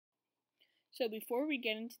So before we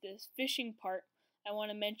get into this fishing part, I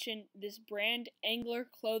want to mention this brand, Angler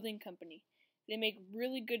Clothing Company. They make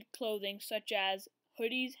really good clothing such as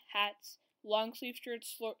hoodies, hats, long sleeve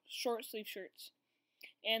shirts, short sleeve shirts.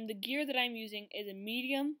 And the gear that I'm using is a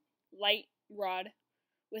medium light rod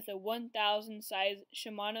with a 1000 size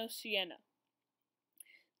Shimano Sienna.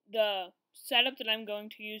 The setup that I'm going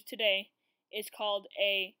to use today is called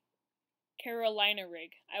a Carolina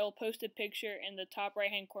rig. I will post a picture in the top right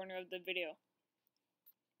hand corner of the video.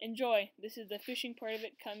 Enjoy! This is the fishing part of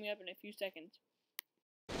it coming up in a few seconds.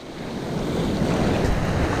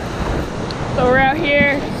 So we're out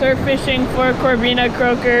here surf fishing for Corbina,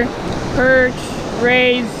 croaker, perch,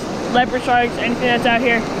 rays, leopard sharks, anything that's out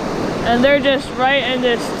here. And they're just right in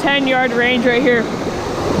this 10-yard range right here.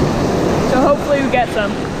 So hopefully we get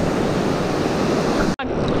some.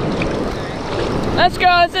 Let's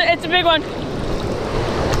go, it's a big one.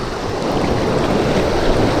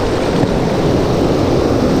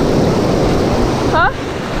 Huh?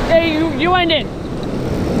 Hey, you wind in.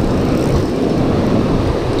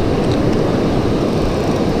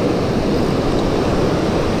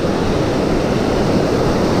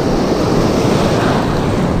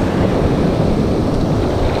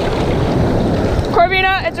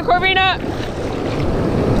 Corbina, it's a Corbina.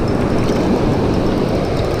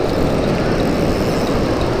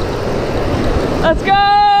 Let's go!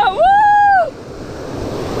 Woo!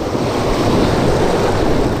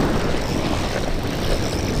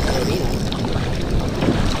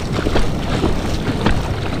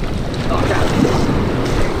 Oh, crap.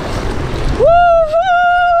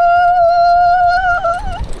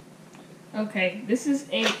 Woo! Okay, this is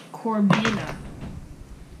a Corbina.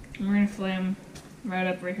 We're gonna flay him right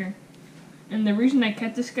up right here. And the reason I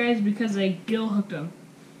kept this guy is because I gill hooked them.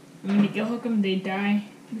 And when you gill hook them, they die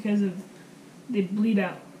because they bleed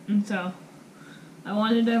out. And so I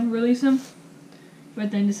wanted to release him, but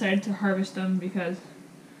then decided to harvest them because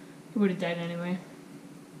he would have died anyway.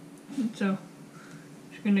 And so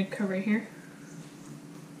just gonna cut right here,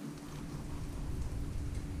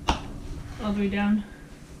 all the way down,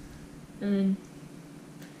 and then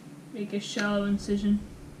make a shallow incision.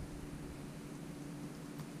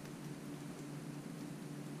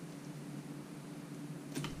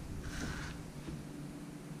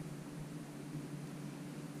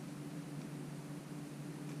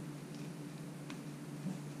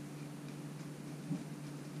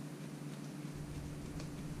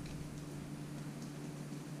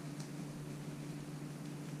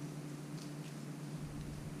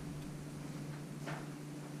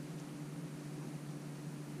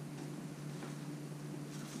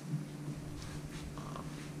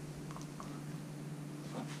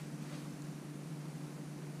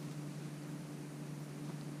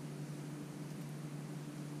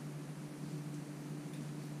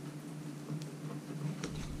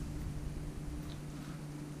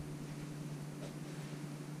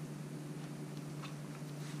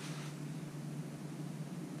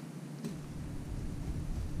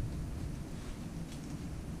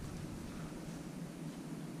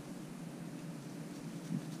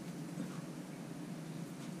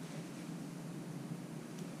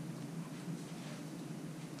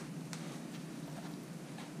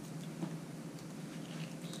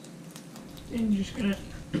 And you're just gonna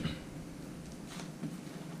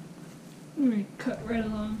cut right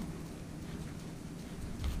along.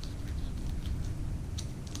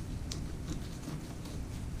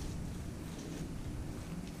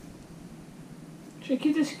 Should I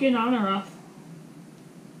keep the skin on or off?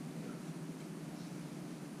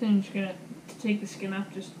 Then I'm just gonna take the skin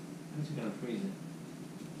off. Just. I'm just gonna freeze it.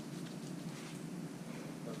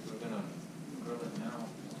 But we're gonna grill it now.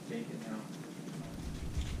 Bake it now.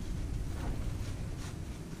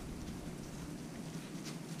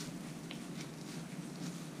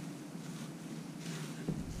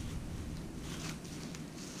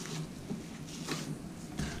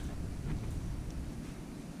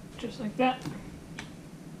 Just like that.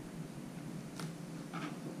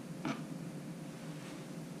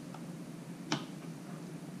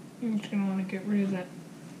 I'm just going to want to get rid of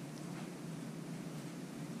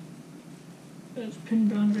those pin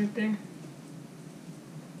bones right there.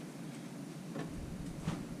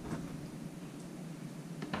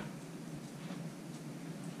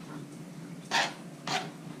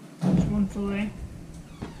 Just one fillet.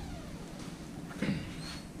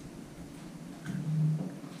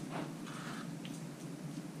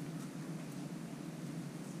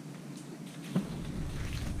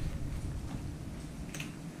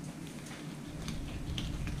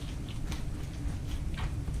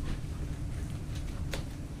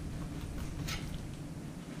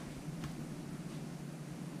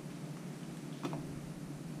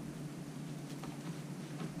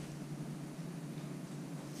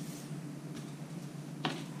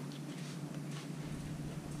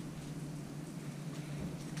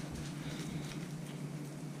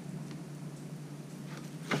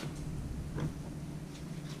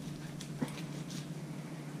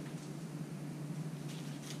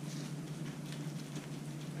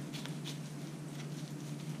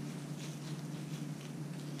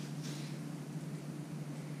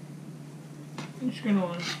 I'm just gonna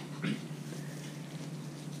want to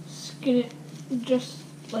skin it just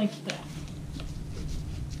like that.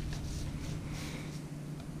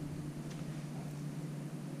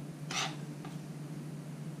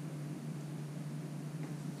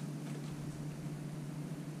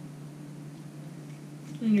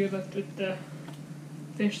 And you're left with the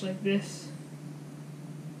fish like this.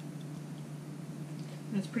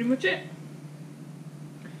 That's pretty much it.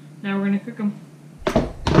 Now we're gonna cook them.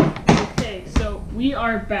 Okay, so we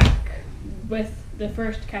are back with the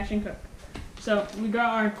first catch and cook. So we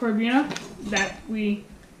got our Corbina that we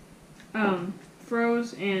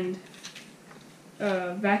froze and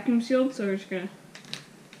vacuum sealed. So we're just gonna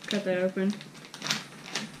cut that open.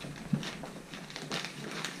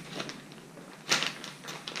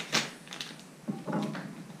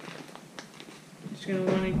 Just gonna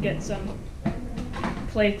want to get some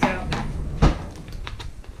plates out.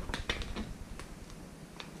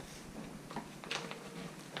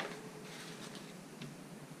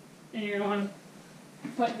 And you're going to want to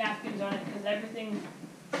put napkins on it because everything,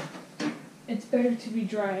 it's better to be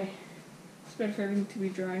dry. It's better for everything to be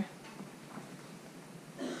dry.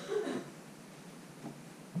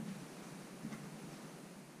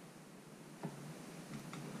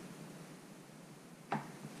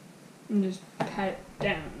 And just pat it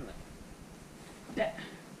down like that.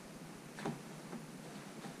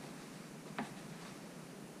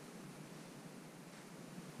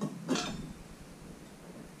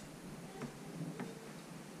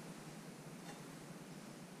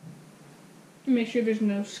 Make sure there's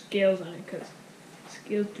no scales on it because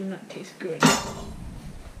scales do not taste good.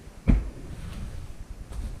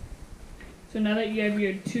 So now that you have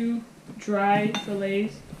your 2 dry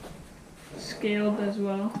fillets scaled as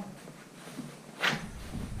well,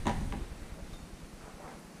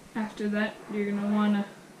 after that you're going to want to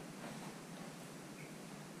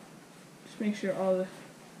just make sure all the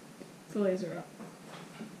fillets are up.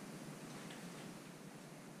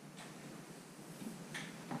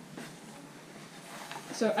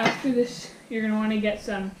 So after this, you're going to want to get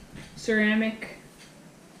some ramekins,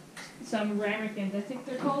 I think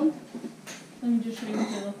they're called. Let me just show you what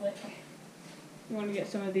they look like. You want to get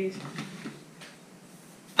some of these.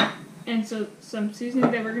 And so some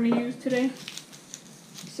seasoning that we're going to use today.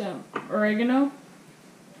 Some oregano.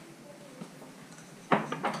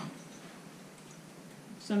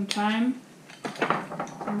 Some thyme.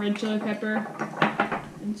 Some red chili pepper.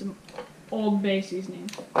 And some Old Bay seasoning.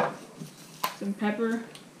 Some pepper,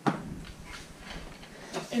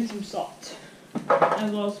 and some salt,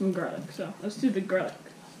 as well as some garlic. So let's do the garlic.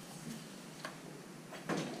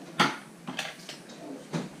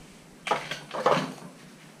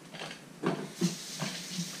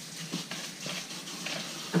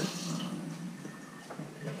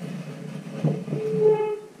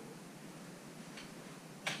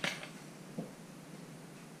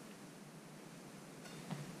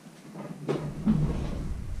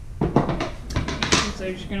 So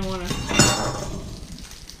you're just going to want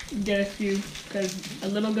to get a few, because a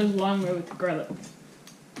little goes a long way with the garlic.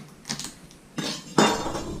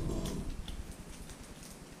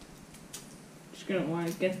 Just going to want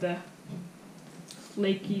to get the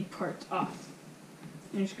flaky parts off.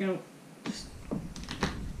 And you're just going to just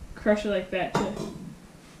crush it like that so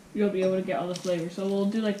you'll be able to get all the flavor. So we'll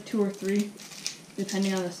do like 2 or 3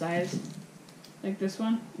 depending on the size. Like this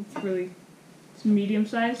one, it's medium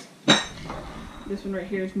size. This one right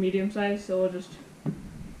here is medium size, so we'll just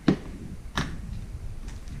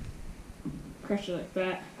crush it like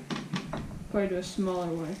that. Probably do a smaller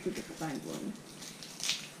one if we could find one.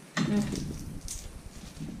 Yeah.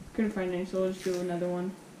 Couldn't find any, so we'll just do another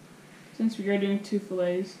one. Since we are doing 2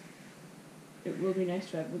 fillets, it will be nice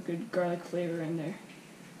to have a good garlic flavor in there.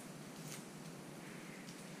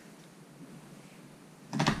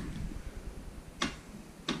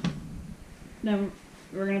 Now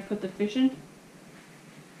we're going to put the fish in.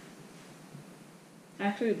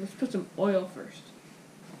 Actually, let's put some oil first.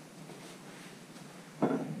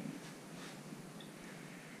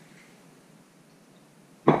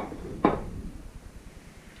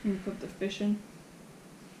 And put the fish in.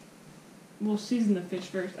 We'll season the fish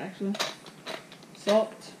first, actually.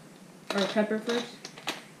 Salt, or pepper first.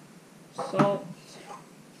 Salt.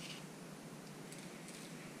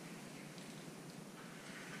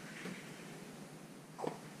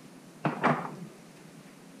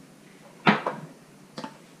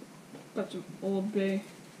 Put some Old Bay.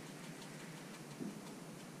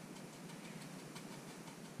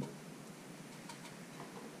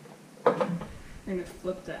 We're going to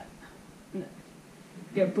flip that.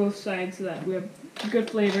 Get both sides so that we have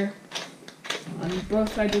good flavor on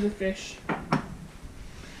both sides of the fish.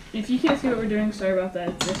 If you can't see what we're doing, sorry about that.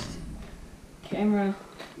 It's just camera.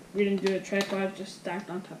 We didn't do a tripod, just stacked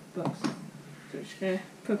on top of books. So we're just gonna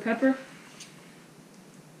put pepper,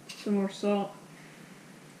 some more salt,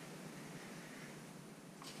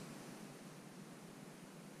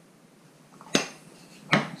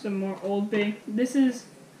 some more Old Bay. This is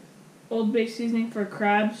Old Bay seasoning for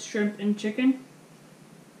crabs, shrimp, and chicken.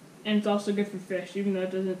 And it's also good for fish. Even though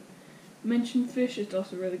it doesn't mention fish, it's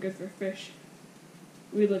also really good for fish.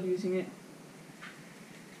 We love using it.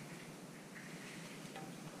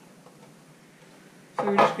 So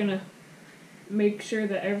we're just gonna make sure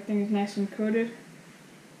that everything is nice and coated.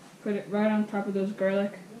 Put it right on top of those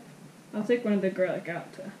garlic. I'll take one of the garlic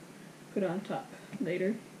out to put on top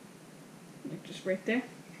later. Like just right there.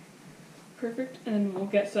 Perfect. And then we'll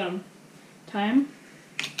get some thyme.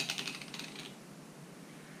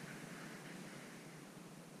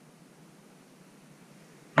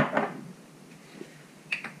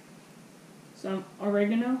 Some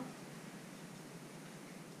oregano.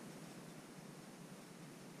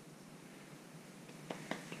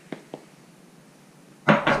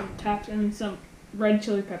 Some taps and some red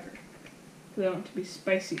chili pepper. Because I want it to be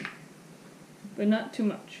spicy. But not too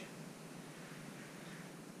much.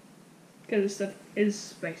 Because this stuff is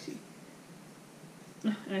spicy.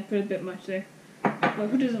 And I put a bit much there. But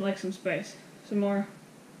who doesn't like some spice? Some more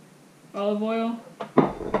olive oil.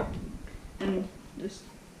 And just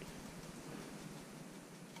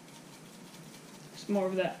more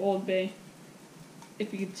of that Old Bay.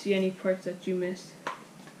 If you could see any parts that you missed.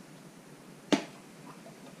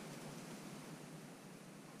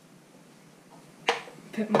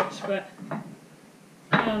 Bit much, but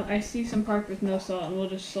I see some parts with no salt, and we'll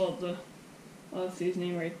just salt the all the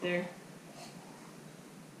seasoning right there.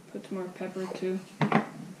 Put some more pepper too.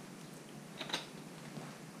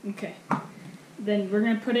 Okay. Then we're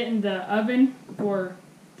gonna put it in the oven for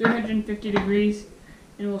 350 degrees,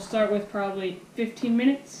 and we'll start with probably 15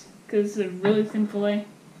 minutes because it's a really thin fillet.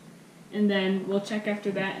 And then we'll check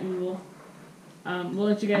after that, and we'll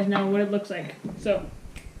let you guys know what it looks like. So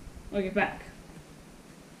we'll get back.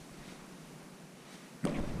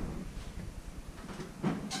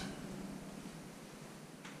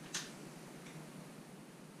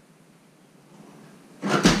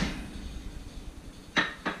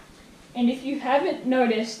 And if you haven't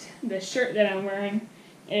noticed the shirt that I'm wearing,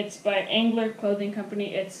 it's by Angler Clothing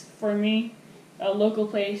Company. It's for me, a local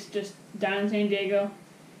place just down in San Diego.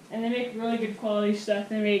 And they make really good quality stuff.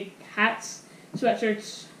 They make hats,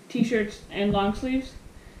 sweatshirts, t-shirts, and long sleeves.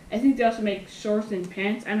 I think they also make shorts and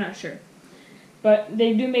pants. I'm not sure. But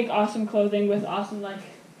they do make awesome clothing with awesome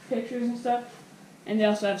pictures and stuff. And they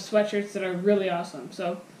also have sweatshirts that are really awesome.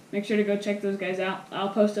 So make sure to go check those guys out. I'll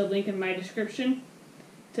post a link in my description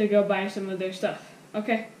to go buy some of their stuff.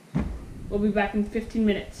 Okay, we'll be back in 15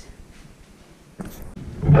 minutes.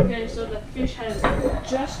 Okay, so the fish has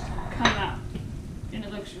just come out, and it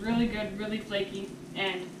looks really good, really flaky,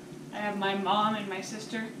 and I have my mom and my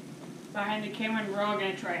sister behind the camera, and we're all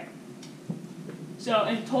gonna try it. So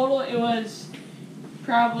in total, it was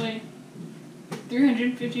probably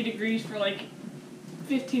 350 degrees for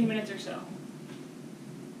 15 minutes or so.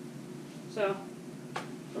 So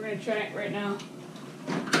we're gonna try it right now.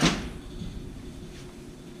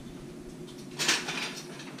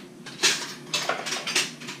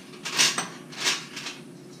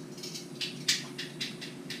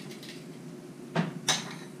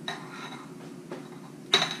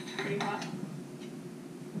 Pretty hot.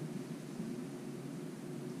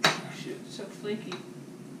 Shoot, it's so flaky.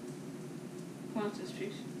 Who wants this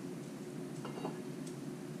piece?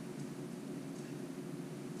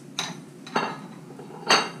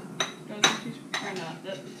 Or not,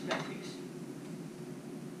 that's a bad piece.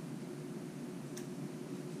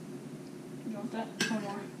 You want that? One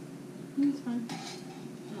more. That's fine.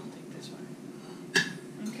 I'll take this one.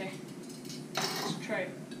 Okay. Let's try it.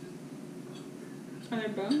 Are there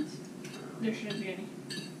bones? There shouldn't be any.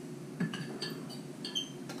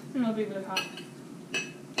 And it'll be really hot.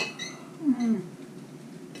 Mm-hmm.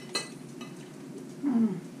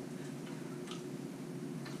 Mm.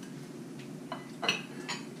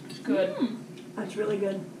 It's good. Mm. That's really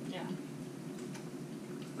good. Yeah.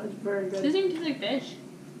 That's very good. It doesn't even taste like fish.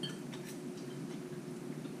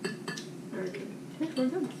 Very good. Tastes really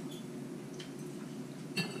good.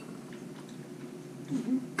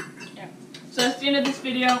 Mm-hmm. Yeah. So that's the end of this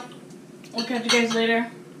video. We'll catch you guys later.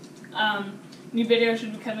 New video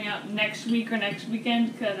should be coming out next week or next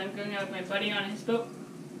weekend because I'm going out with my buddy on his boat.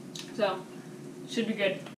 So, should be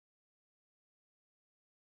good.